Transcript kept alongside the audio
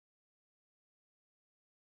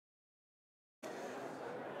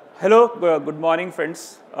Hello, good morning,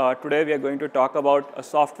 friends. Today we are going to talk about a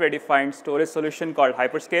software-defined storage solution called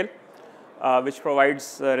HyperScale, which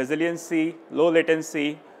provides resiliency, low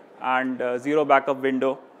latency, and zero backup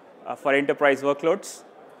window for enterprise workloads.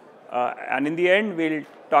 And in the end, we'll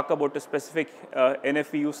talk about a specific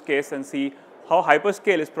NFV use case and see how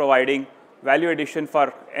HyperScale is providing value addition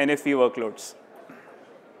for NFV workloads.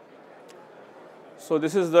 So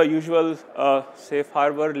this is the usual safe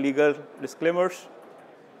harbor legal disclaimers.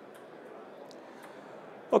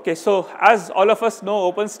 Okay, so as all of us know,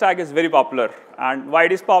 OpenStack is very popular. And why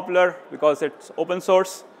it is popular? Because it's open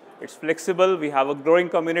source, it's flexible, we have a growing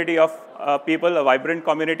community of people, a vibrant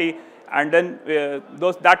community, and then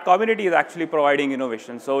that community is actually providing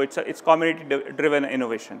innovation. So it's community-driven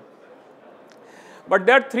innovation. But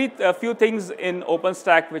there are a few things in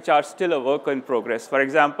OpenStack which are still a work in progress. For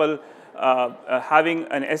example, having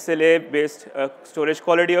an SLA-based storage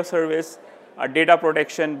quality of service, data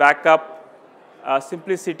protection, backup,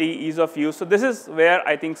 simplicity, ease of use. So this is where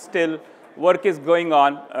I think still work is going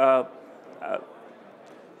on.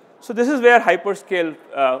 So this is where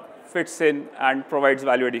HyperScale fits in and provides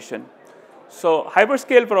value addition. So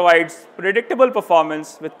HyperScale provides predictable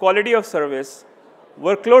performance with quality of service,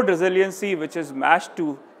 workload resiliency, which is matched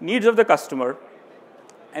to needs of the customer,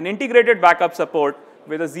 and integrated backup support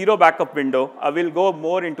with a zero backup window. I will go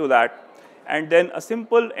more into that. And then a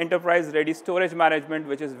simple enterprise-ready storage management,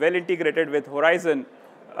 which is well integrated with Horizon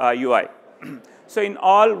UI. So in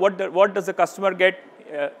all, what does the customer get?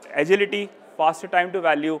 Agility, faster time to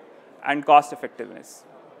value, and cost effectiveness.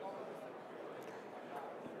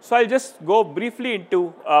 So I'll just go briefly into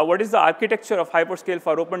what is the architecture of HyperScale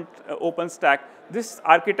for OpenStack. This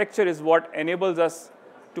architecture is what enables us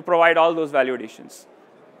to provide all those value additions.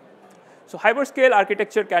 So HyperScale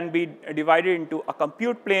architecture can be divided into a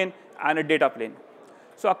compute plane and a data plane.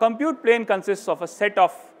 So a compute plane consists of a set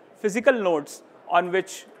of physical nodes on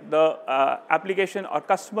which the application or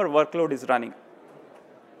customer workload is running.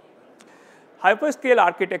 HyperScale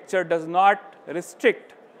architecture does not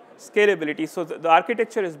restrict scalability. So the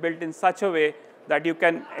architecture is built in such a way that you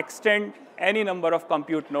can extend any number of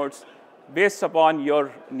compute nodes based upon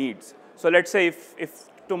your needs. So let's say if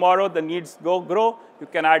tomorrow the needs grow, you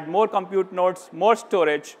can add more compute nodes, more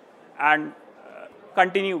storage, and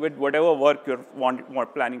continue with whatever work you're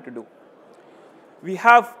planning to do. We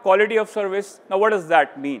have quality of service. Now, what does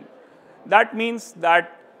that mean? That means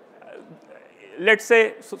that, let's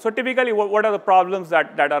say, so typically, what are the problems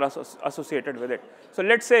that are associated with it? So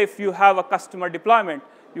let's say if you have a customer deployment,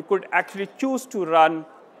 you could actually choose to run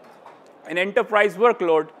an enterprise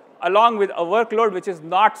workload along with a workload which is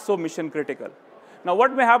not so mission critical. Now,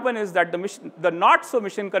 what may happen is that the not so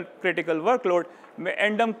mission critical workload may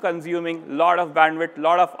end up consuming a lot of bandwidth, a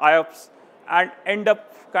lot of IOPS, and end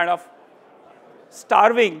up kind of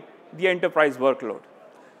starving the enterprise workload.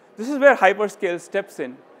 This is where HyperScale steps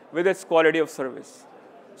in with its quality of service.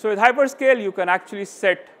 So with HyperScale, you can actually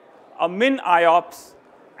set a min IOPS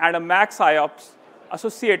and a max IOPS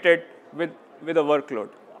associated with a workload,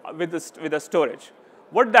 with a storage.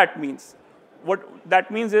 What that means? What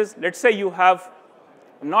that means is, let's say you have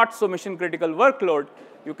not so mission critical workload,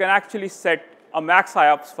 you can actually set a max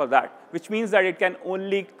IOPS for that, which means that it can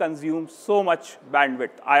only consume so much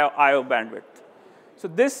bandwidth, IO bandwidth. So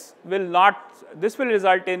this will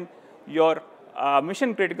result in your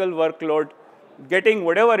mission critical workload getting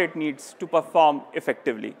whatever it needs to perform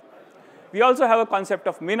effectively. We also have a concept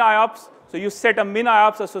of min IOPS. So you set a min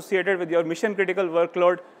IOPS associated with your mission critical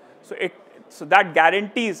workload. So that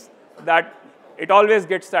guarantees that it always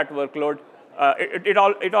gets that workload.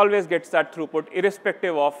 It always gets that throughput,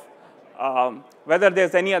 irrespective of whether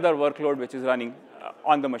there's any other workload which is running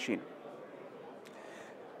on the machine.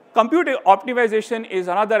 Compute optimization is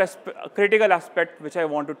another critical aspect which I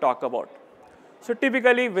want to talk about. So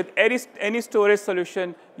typically, with any storage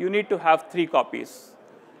solution, you need to have 3 copies.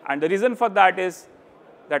 And the reason for that is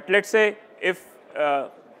that, let's say, if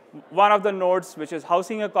one of the nodes which is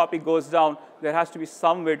housing a copy goes down, there has to be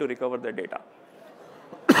some way to recover the data.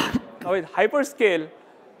 Now, with HyperScale,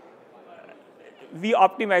 we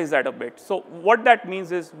optimize that a bit. So what that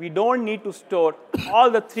means is we don't need to store all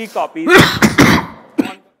the 3 copies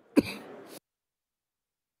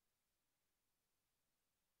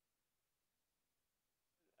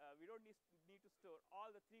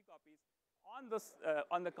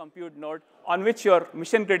on the compute node on which your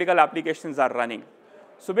mission critical applications are running.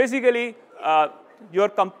 So basically, your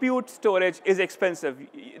compute storage is expensive.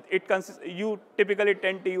 You typically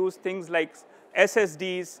tend to use things like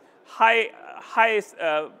SSDs, high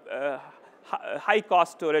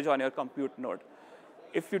cost storage on your compute node.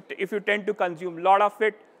 If you tend to consume a lot of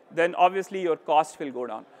it, then obviously your cost will go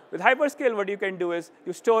down. With HyperScale, what you can do is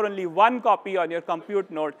you store only one copy on your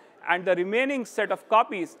compute node, and the remaining set of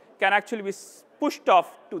copies can actually be pushed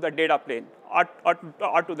off to the data plane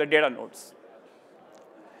or to the data nodes.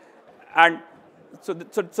 And so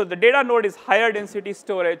the data node is higher density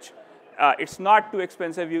storage. It's not too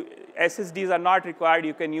expensive. SSDs are not required.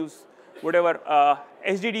 You can use whatever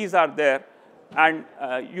HDDs are there, and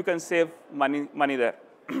you can save money there.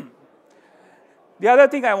 The other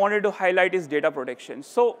thing I wanted to highlight is data protection.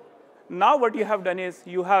 So now what you have done is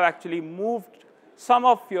you have actually moved some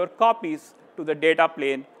of your copies to the data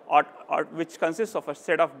plane, or which consists of a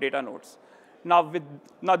set of data nodes. Now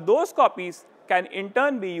those copies can in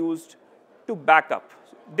turn be used to backup.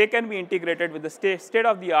 They can be integrated with the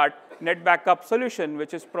state-of-the-art net backup solution,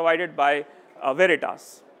 which is provided by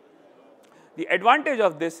Veritas. The advantage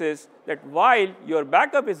of this is that while your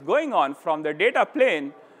backup is going on from the data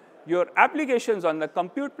plane, your applications on the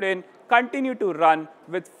compute plane continue to run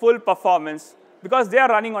with full performance because they are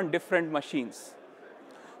running on different machines.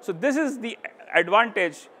 So this is the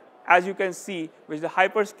advantage, as you can see, which the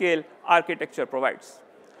HyperScale architecture provides.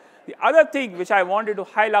 The other thing which I wanted to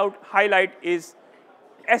highlight is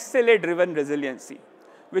SLA-driven resiliency,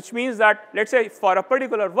 which means that, let's say, for a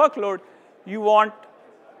particular workload, you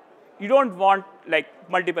don't want like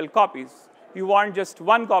multiple copies. You want just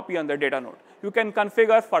one copy on the data node. You can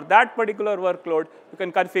configure for that particular workload, you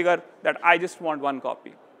can configure that I just want one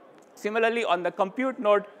copy. Similarly, on the compute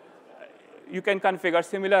node, you can configure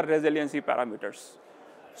similar resiliency parameters.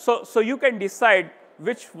 So you can decide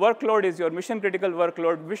which workload is your mission-critical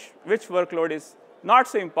workload, which workload is not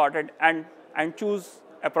so important, and choose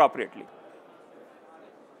appropriately.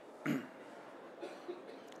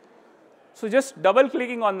 So just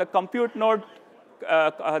double-clicking on the compute node,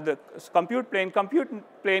 the compute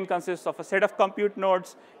plane consists of a set of compute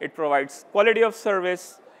nodes. It provides quality of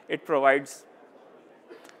service. It provides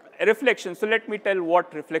a reflection. So let me tell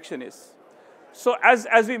what reflection is. So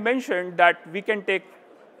as we mentioned, that we can take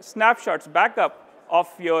snapshots, backup of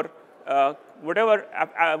your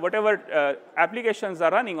whatever applications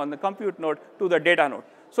are running on the compute node to the data node.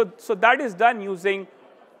 So that is done using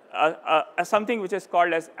something which is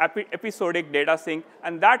called as episodic data sync,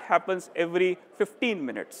 and that happens every 15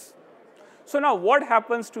 minutes. So now what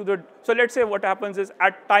happens to the, so let's say what happens is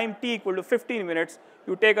at time t equal to 15 minutes,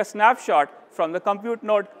 you take a snapshot from the compute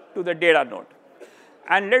node to the data node.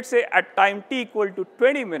 And let's say at time t equal to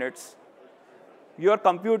 20 minutes, your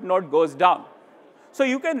compute node goes down. So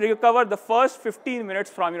you can recover the first 15 minutes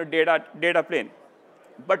from your data plane.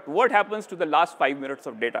 But what happens to the last 5 minutes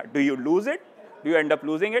of data? Do you lose it? Do you end up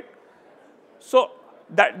losing it? So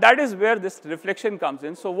that is where this reflection comes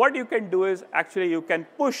in. So what you can do is actually you can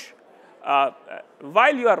push,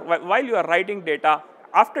 while you are writing data,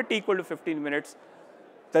 after t equal to 15 minutes,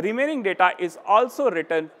 the remaining data is also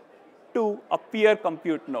written to a peer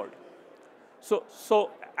compute node. So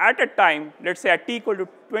at a time, let's say at t equal to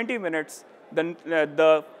 20 minutes, you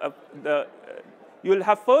will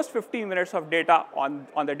have first 15 minutes of data on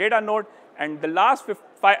the data node, and the last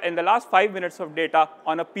 5 minutes of data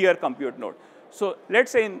on a peer compute node. So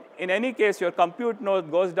let's say in any case your compute node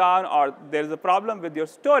goes down or there is a problem with your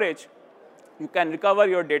storage, you can recover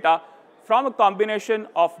your data from a combination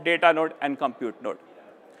of data node and compute node.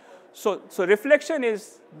 So reflection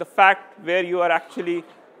is the fact where you are actually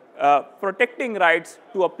protecting writes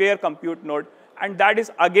to a peer compute node, and that is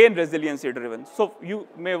again resiliency driven. So you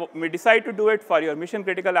may decide to do it for your mission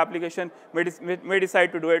critical application, may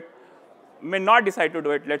decide to do it, may not decide to do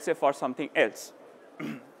it, let's say for something else.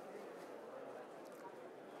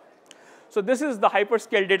 So this is the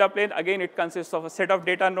HyperScale data plane. Again, it consists of a set of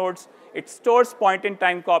data nodes. It stores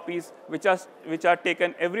point-in-time copies, which are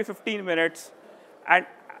taken every 15 minutes.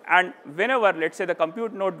 And whenever, let's say, the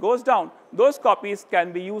compute node goes down, those copies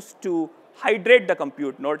can be used to hydrate the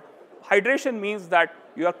compute node. Hydration means that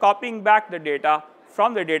you are copying back the data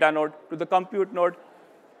from the data node to the compute node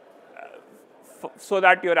so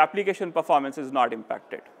that your application performance is not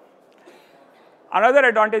impacted. Another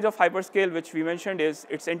advantage of HyperScale, which we mentioned, is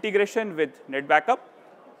its integration with NetBackup.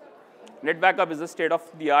 NetBackup is a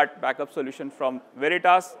state-of-the-art backup solution from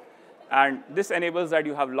Veritas, and this enables that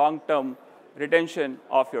you have long-term retention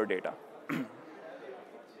of your data.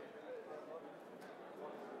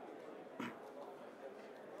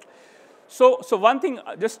 So one thing,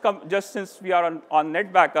 just since we are on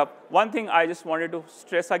NetBackup, one thing I just wanted to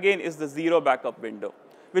stress again is the zero backup window,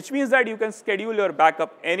 which means that you can schedule your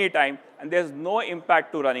backup anytime, and there's no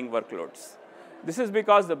impact to running workloads. This is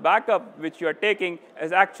because the backup which you are taking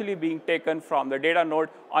is actually being taken from the data node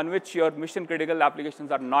on which your mission-critical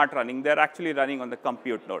applications are not running. They're actually running on the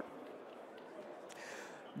compute node.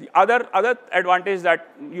 The other advantage that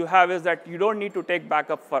you have is that you don't need to take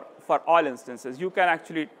backup for all instances. You can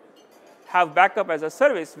actually have backup as a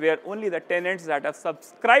service where only the tenants that have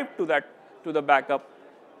subscribed to the backup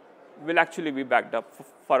will actually be backed up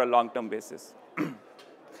for a long-term basis.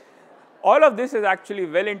 All of this is actually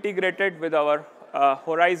well integrated with our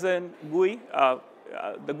Horizon GUI,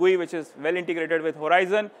 the GUI which is well integrated with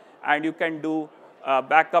Horizon, and you can do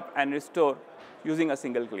backup and restore using a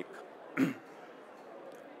single click.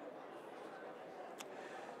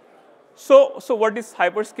 So what is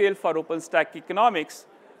hyperscale for OpenStack economics?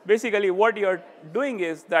 Basically, what you're doing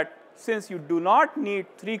is that since you do not need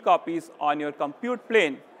 3 copies on your compute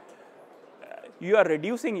plane, you are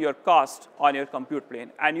reducing your cost on your compute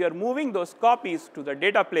plane, and you are moving those copies to the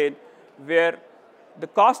data plane where the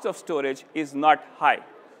cost of storage is not high.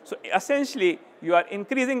 So essentially, you are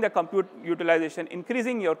increasing the compute utilization,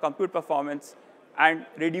 increasing your compute performance, and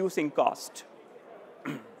reducing cost.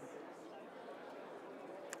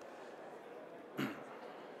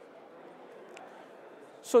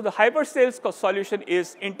 So the HyperScale solution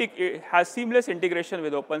has seamless integration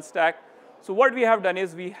with OpenStack. So what we have done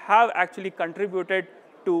is we have actually contributed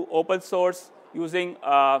to open source using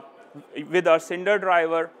with our Cinder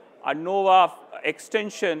driver, a Nova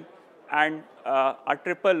extension, and a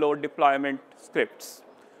triple load deployment scripts.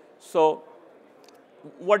 So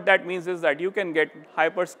what that means is that you can get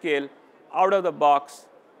HyperScale out of the box.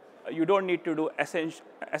 You don't need to do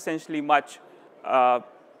essentially much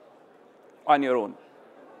on your own.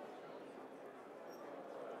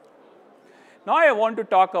 Now I want to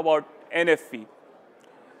talk about NFV.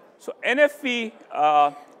 So NFV,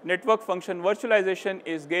 network function virtualization,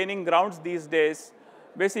 is gaining grounds these days.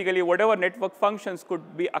 Basically, whatever network functions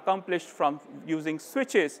could be accomplished from using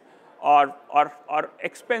switches or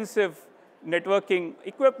expensive networking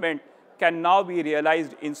equipment can now be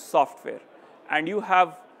realized in software. And you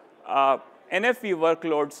have NFV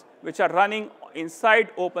workloads which are running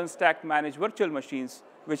inside OpenStack managed virtual machines,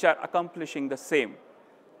 which are accomplishing the same.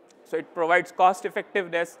 So it provides cost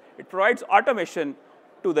effectiveness. It provides automation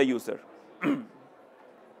to the user.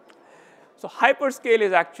 So HyperScale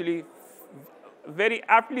is actually very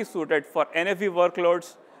aptly suited for NFV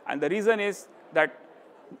workloads. And the reason is that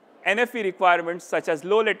NFV requirements such as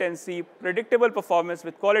low latency, predictable performance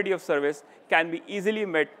with quality of service can be easily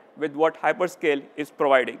met with what HyperScale is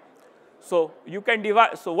providing. So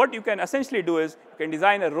what you can essentially do is you can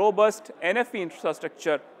design a robust NFV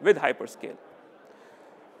infrastructure with HyperScale.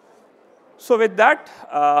 So with that,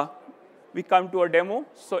 we come to a demo.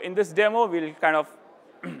 So in this demo, we'll kind of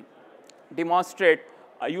demonstrate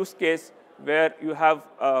a use case where you have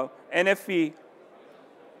NFV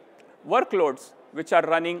workloads which are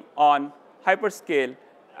running on HyperScale,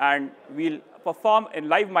 and we'll perform a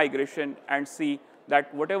live migration and see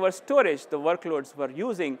that whatever storage the workloads were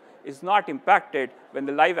using is not impacted when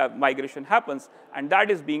the live migration happens, and that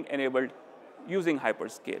is being enabled using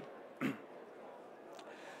HyperScale.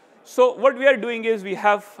 So what we are doing is we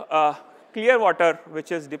have Clearwater,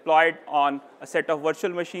 which is deployed on a set of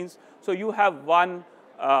virtual machines. So you have one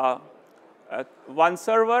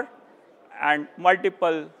server and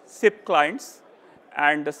multiple SIP clients,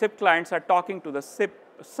 and the SIP clients are talking to the SIP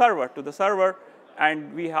server,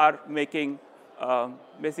 and we are making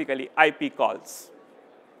basically IP calls.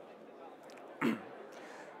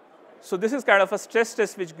 So this is kind of a stress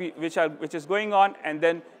test which is going on, and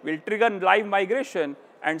then we'll trigger live migration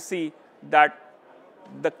and see that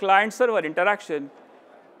the client-server interaction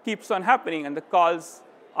keeps on happening, and the calls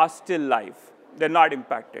are still live. They're not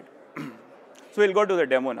impacted. So we'll go to the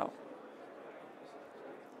demo now.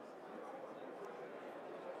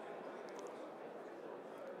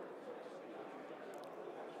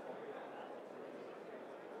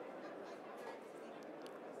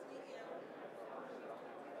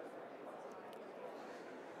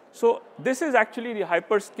 So this is actually the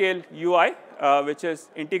HyperScale UI, which is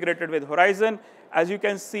integrated with Horizon. As you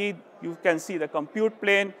can see the compute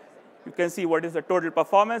plane. You can see what is the total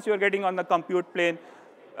performance you're getting on the compute plane.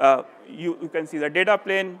 You can see the data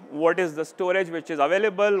plane, what is the storage which is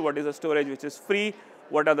available, what is the storage which is free,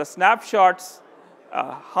 what are the snapshots,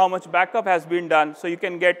 how much backup has been done. So you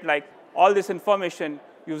can get like all this information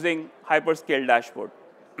using HyperScale dashboard.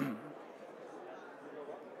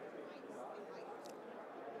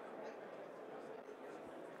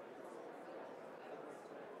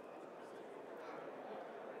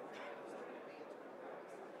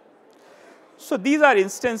 So these are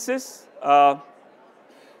instances. So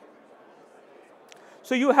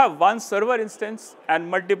you have one server instance and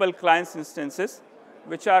multiple clients instances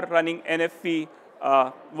which are running NFV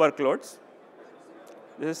workloads.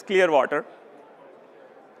 This is Clearwater.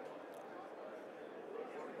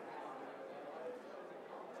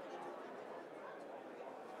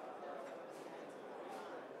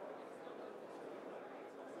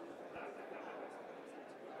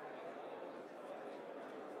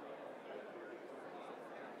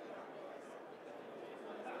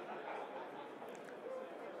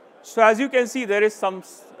 So as you can see, there is some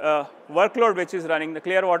workload which is running. The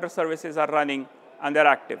Clearwater services are running, and they're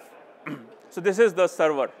active. So this is the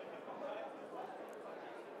server.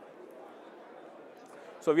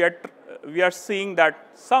 So we are seeing that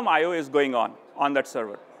some I/O is going on that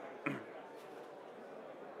server.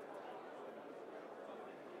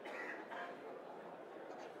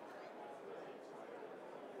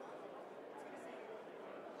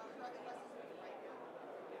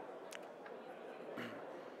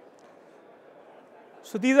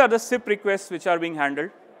 So these are the SIP requests which are being handled.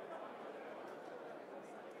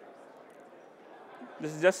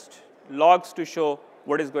 This is just logs to show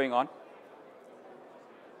what is going on.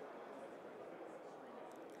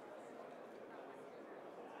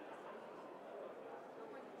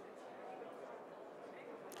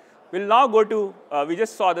 We'll now go to, we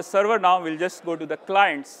just saw the server now, we'll just go to the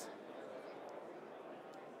clients.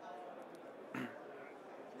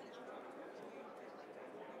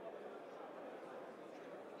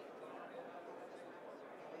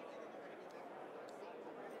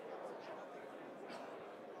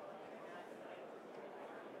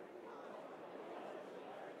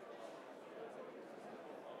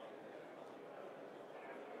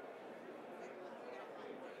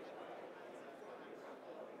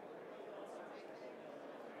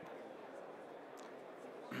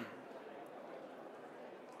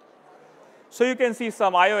 So you can see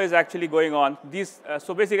some I/O is actually going on.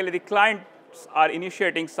 So basically, the clients are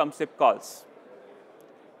initiating some SIP calls.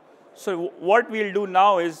 So what we'll do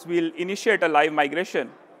now is we'll initiate a live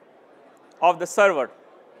migration of the server.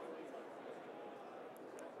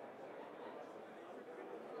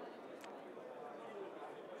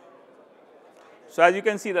 So as you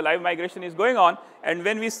can see, the live migration is going on. And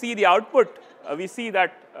when we see the output, we see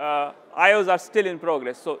that I/Os are still in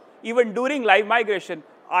progress. So even during live migration,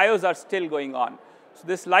 I/Os are still going on. So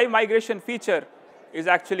this live migration feature is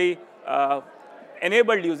actually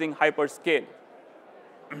enabled using HyperScale.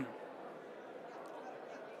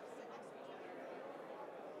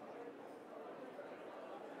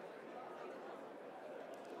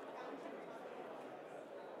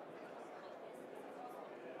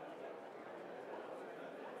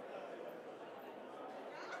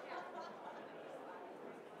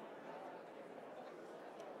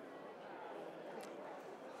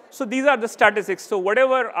 So these are the statistics. So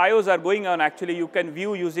whatever I/Os are going on, actually, you can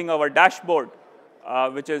view using our dashboard,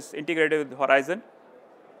 which is integrated with Horizon.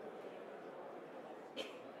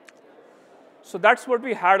 So that's what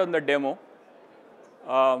we had on the demo.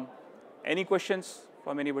 Any questions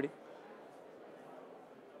from anybody?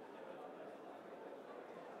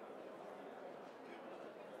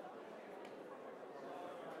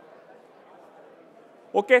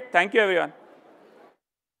 OK, thank you, everyone.